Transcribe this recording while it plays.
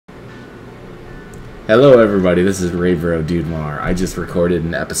Hello everybody, this is Raybro Dudemar. I just recorded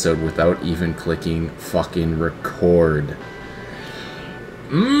an episode without even clicking fucking record.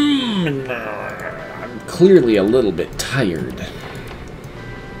 I'm clearly a little bit tired.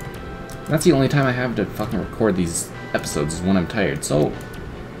 That's the only time I have to fucking record these episodes is when I'm tired. So,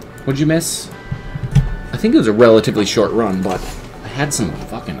 what'd you miss? I think it was a relatively short run, but I had some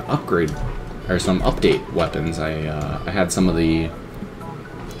fucking upgrade, or some update weapons. I had some of the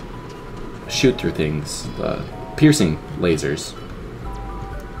shoot-through things, the piercing lasers.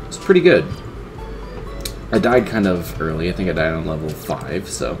 It's pretty good. I died kind of early. I think I died on level 5,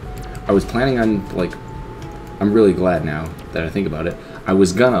 so I was planning on, like, I'm really glad now that I think about it. I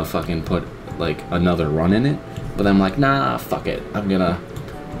was gonna fucking put, like, another run in it, but I'm like, nah, fuck it. I'm gonna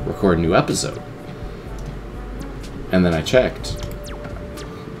record a new episode. And then I checked.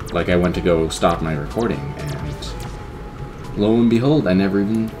 Like, I went to go stop my recording, and lo and behold, I never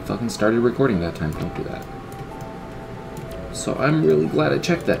even fucking started recording that time. Don't do that. So I'm really glad I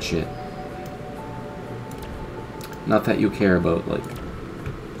checked that shit. Not that you care about, like,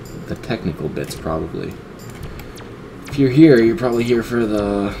 the technical bits, probably. If you're here, you're probably here for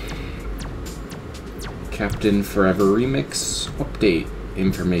the Captain Forever Remix update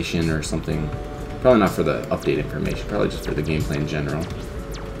information or something. Probably not for the update information, probably just for the gameplay in general.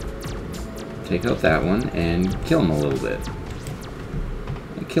 Take out that one and kill him a little bit.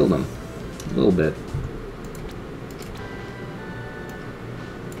 I killed him a little bit.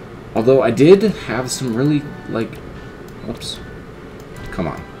 Although I did have some really, like, whoops, come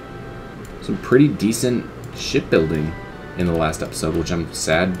on, some pretty decent shipbuilding in the last episode, which I'm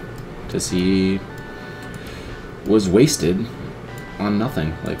sad to see was wasted on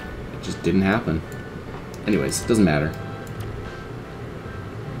nothing. Like, it just didn't happen. Anyways, it doesn't matter.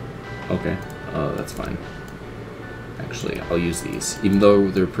 Okay, that's fine. Actually, I'll use these, even though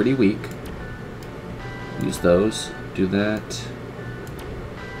they're pretty weak. Use those. Do that.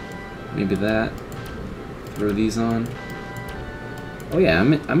 Maybe that. Throw these on. Oh yeah,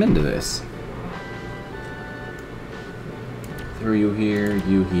 I'm into this. Throw you here,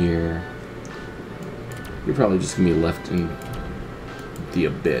 you here. You're probably just gonna be left in the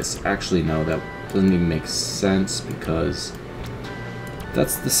abyss. Actually, no, that doesn't even make sense because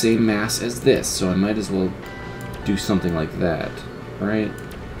that's the same mass as this, so I might as well do something like that, right?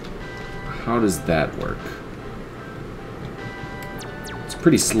 How does that work? It's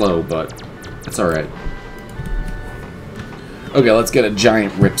pretty slow, but that's alright. Okay, let's get a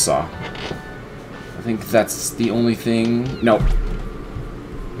giant ripsaw. I think that's the only thing. No.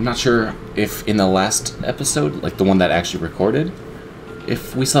 I'm not sure if in the last episode, like the one that actually recorded,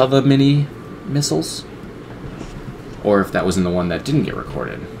 if we saw the mini missiles, or if that was in the one that didn't get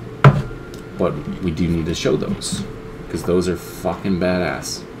recorded. But we do need to show those, because those are fucking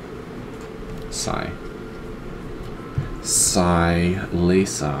badass. Sigh. Sigh. Lay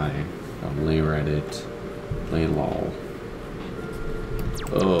sigh. Lay Reddit. Lay lol.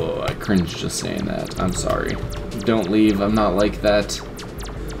 Oh, I cringe just saying that. I'm sorry. Don't leave. I'm not like that.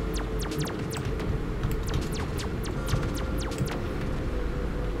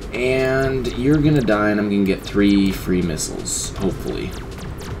 And you're gonna die, and I'm gonna get 3 free missiles, hopefully.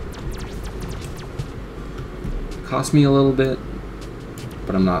 Cost me a little bit,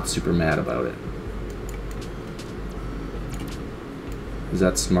 but I'm not super mad about it. Is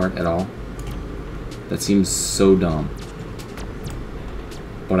that smart at all? That seems so dumb.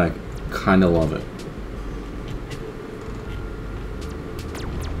 But I kinda love it.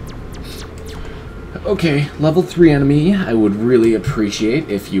 Okay, level 3 enemy. I would really appreciate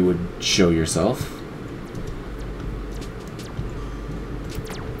if you would show yourself.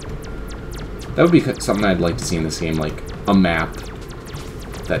 That would be something I'd like to see in this game, like a map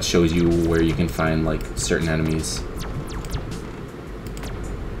that shows you where you can find, like, certain enemies.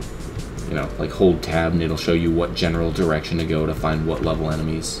 You know, like hold tab and it'll show you what general direction to go to find what level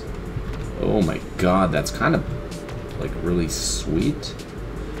enemies. Oh my god, that's kind of, like, really sweet,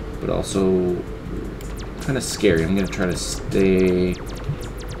 but also kind of scary. I'm gonna try to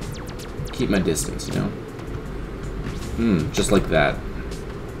keep my distance, you know? Just like that.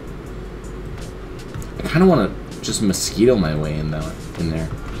 I kind of want to just Mosquito my way in there.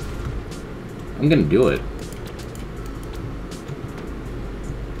 I'm gonna do it.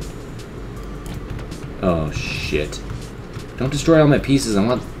 Oh shit. Don't destroy all my pieces.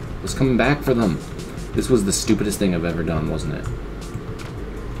 I was coming back for them. This was the stupidest thing I've ever done, wasn't it?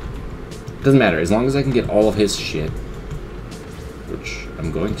 Doesn't matter, as long as I can get all of his shit. Which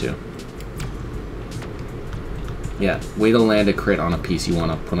I'm going to. Yeah, way to land a crit on a piece you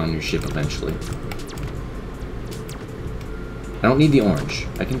want to put on your ship eventually. I don't need the orange.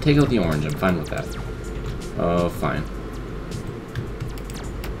 I can take out the orange, I'm fine with that. Oh, fine.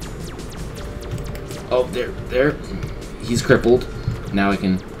 Oh, there. He's crippled. Now I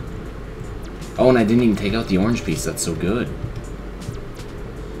can... Oh, and I didn't even take out the orange piece. That's so good.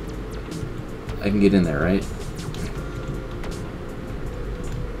 I can get in there, right?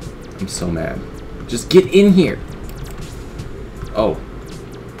 I'm so mad. Just get in here! Oh.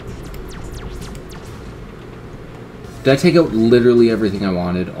 Did I take out literally everything I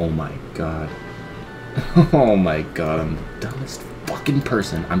wanted? Oh my god. Oh my god, I'm the dumbest fucking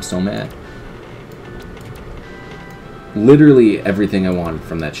person. I'm so mad. Literally everything I wanted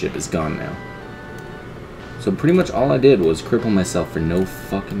from that ship is gone now. So pretty much all I did was cripple myself for no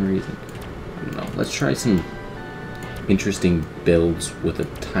fucking reason. I don't know. Let's try some interesting builds with a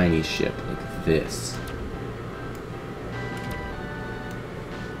tiny ship like this.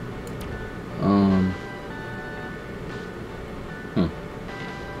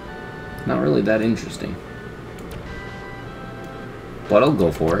 Not really that interesting. But I'll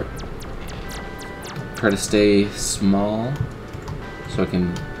go for it. Try to stay small so I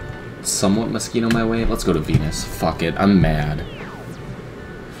can somewhat mosquito my way. Let's go to Venus. Fuck it. I'm mad.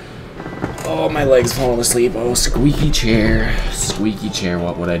 Oh, my leg's falling asleep. Oh, squeaky chair. Squeaky chair,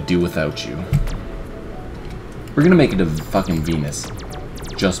 what would I do without you? We're gonna make it to fucking Venus.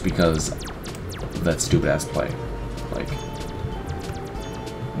 Just because of that stupid ass play. Like...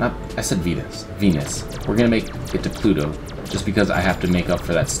 Not... I said Venus. Venus. We're gonna make it to Pluto. Just because I have to make up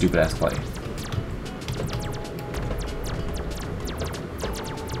for that stupid ass play.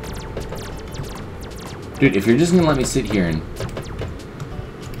 Dude, if you're just gonna let me sit here and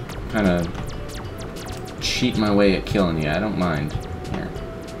kind of cheat my way at killing you, I don't mind. Here.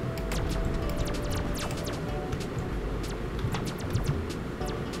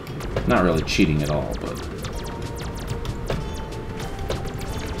 Not really cheating at all, but...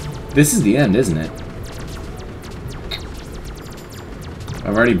 This is the end, isn't it?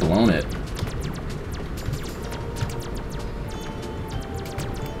 I've already blown it.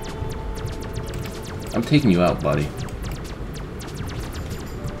 I'm taking you out, buddy.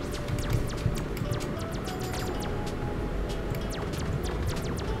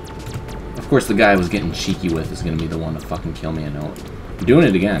 Of course, the guy I was getting cheeky with is going to be the one to fucking kill me, I know it. I'm doing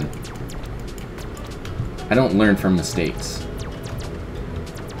it again. I don't learn from mistakes.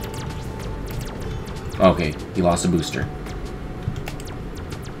 Okay, he lost a booster.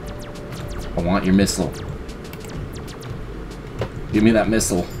 I want your missile. Give me that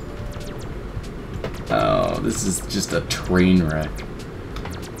missile. Oh, this is just a train wreck.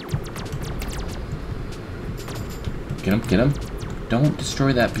 Get him, get him. Don't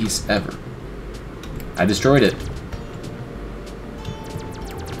destroy that piece ever. I destroyed it.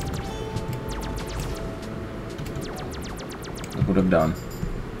 Look what I've done.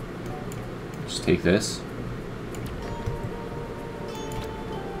 Just take this.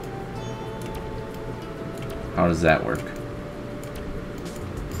 How does that work?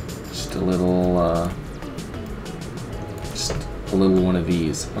 Just a little, just a little one of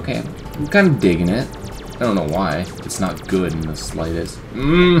these. Okay, I'm kind of digging it. I don't know why. It's not good in the slightest.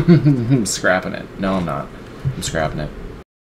 I'm scrapping it. No, I'm not. I'm scrapping it.